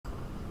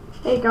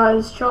Hey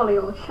guys, Charlie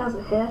or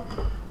Chazza here.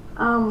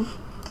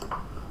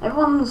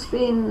 Everyone's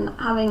been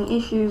having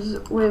issues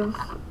with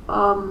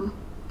Unturned.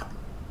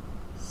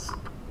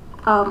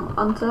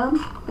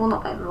 Well,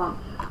 not everyone.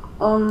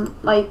 On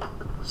like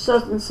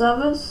certain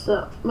servers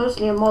that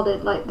mostly are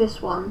modded, like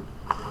this one.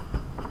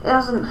 It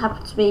hasn't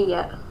happened to me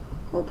yet,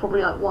 or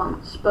probably like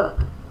once. But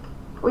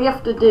what you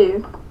have to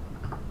do.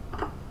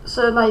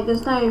 So like,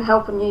 there's no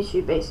help on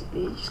YouTube.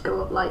 Basically, you just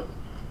go up like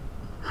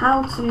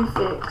how to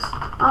fix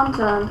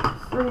unturned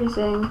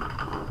freezing.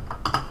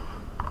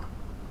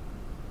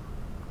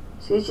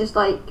 So it's just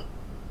like,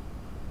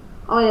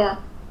 oh yeah,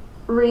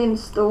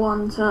 reinstall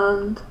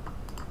unturned.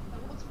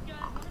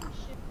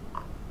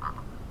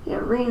 Yeah,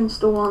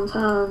 reinstall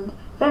unturned.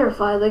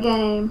 Verify the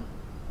game.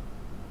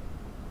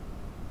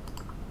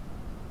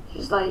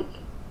 Just like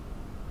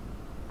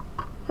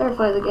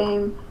verify the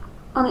game.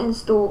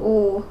 Uninstall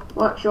all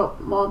workshop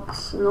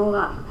mods and all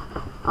that.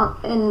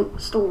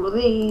 Install all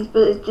these,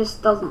 but it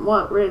just doesn't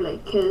work really,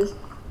 because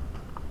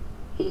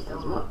it just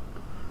doesn't work.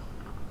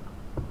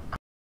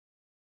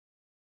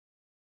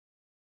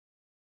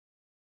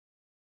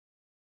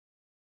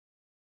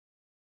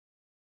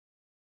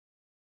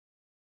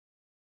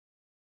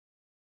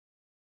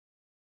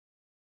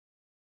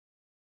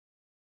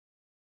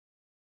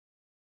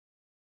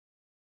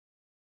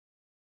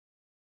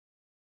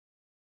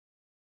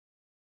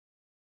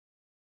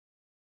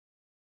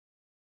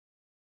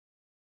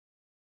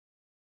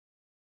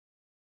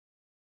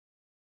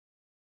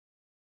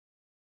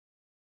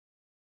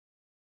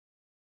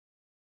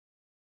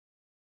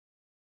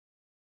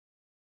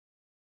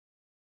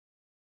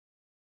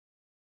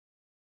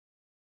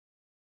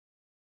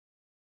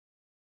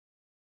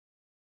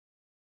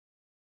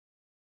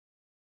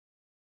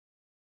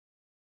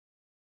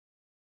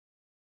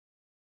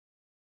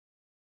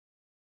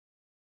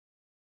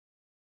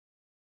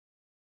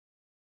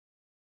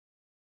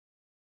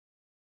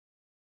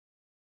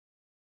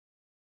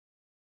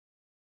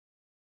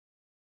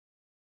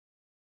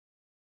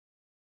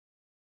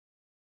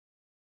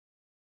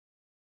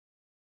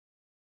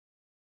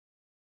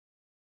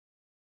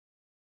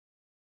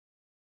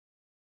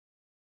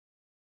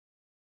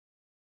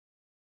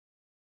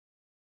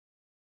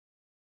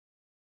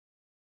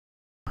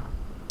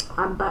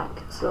 I'm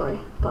back,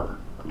 sorry, but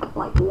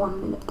like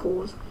 1 minute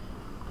pause.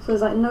 So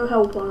there's like no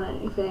help on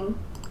anything.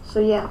 So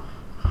yeah,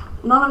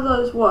 none of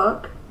those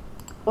work.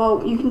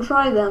 Well, you can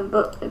try them,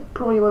 but it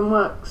probably won't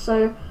work.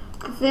 So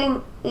the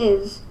thing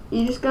is,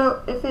 you just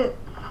go,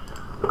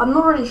 I'm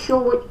not really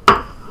sure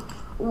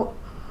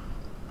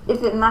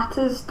if it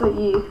matters that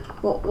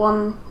what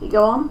one you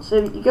go on. So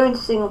you go into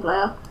single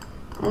player,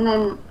 and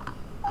then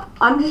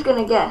I'm just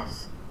gonna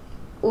guess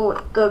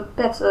what the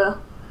better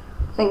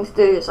thing to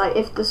do is, like,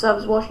 if the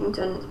server's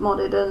Washington, it's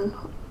modded and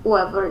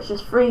whatever, it's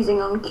just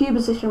freezing on queue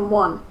position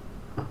 1.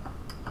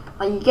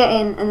 Like, you get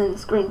in and then the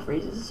screen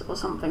freezes or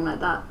something like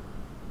that.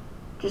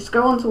 Just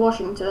go on to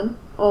Washington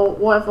or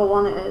whatever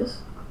one it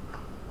is.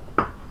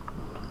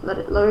 Let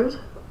it load.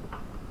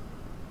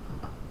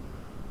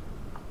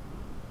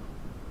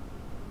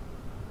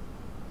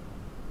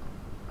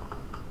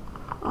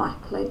 Oh, I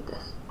played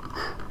this.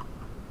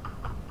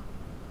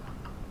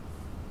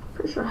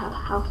 Pretty sure I had a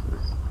house in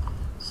this.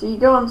 So you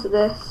go onto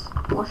this,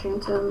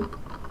 Washington,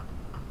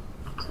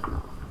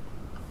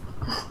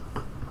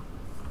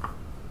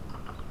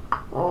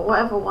 or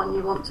whatever one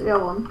you want to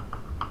go on,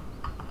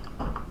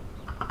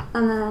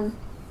 and then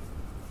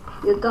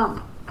you're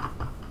done.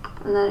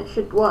 And then it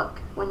should work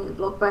when you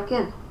log back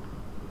in.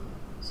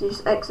 So you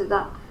just exit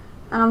that.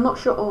 And I'm not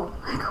sure, oh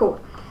my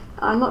god,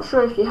 I'm not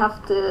sure if you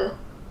have to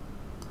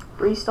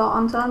restart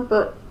Unturned,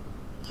 but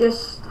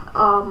just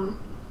go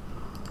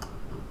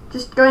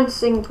into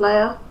single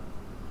player.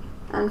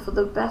 And for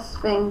the best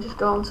thing, just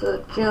go on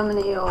to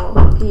Germany or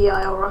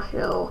PEI or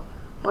Russia or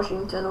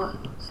Washington or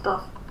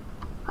stuff.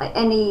 Like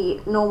any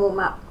normal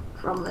map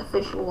from the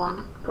official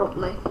one,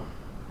 probably.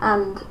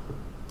 And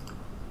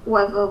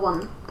whatever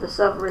one the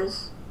server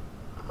is.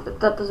 But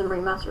that doesn't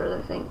really matter, I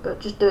don't think. But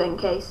just do it in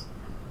case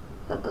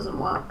that doesn't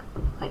work.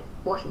 Like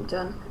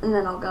Washington. And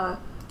then I'll go.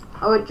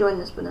 I would join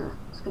this, but then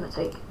it's going to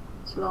take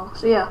so long.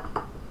 So yeah,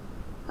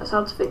 that's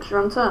how to fix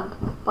your Unturned.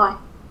 Bye.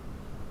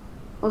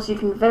 Also, you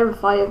can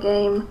verify your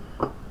game,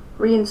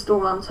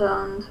 reinstall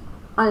Unturned,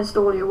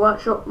 uninstall your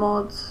workshop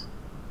mods,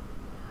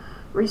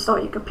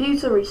 restart your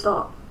computer,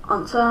 restart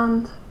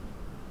Unturned,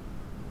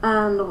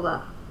 and all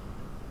that.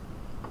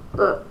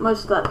 But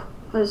most of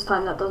the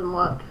time that doesn't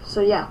work. So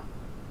yeah,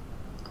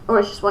 or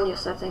it's just one of your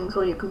settings,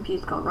 or your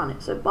computer can't run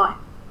it. So bye.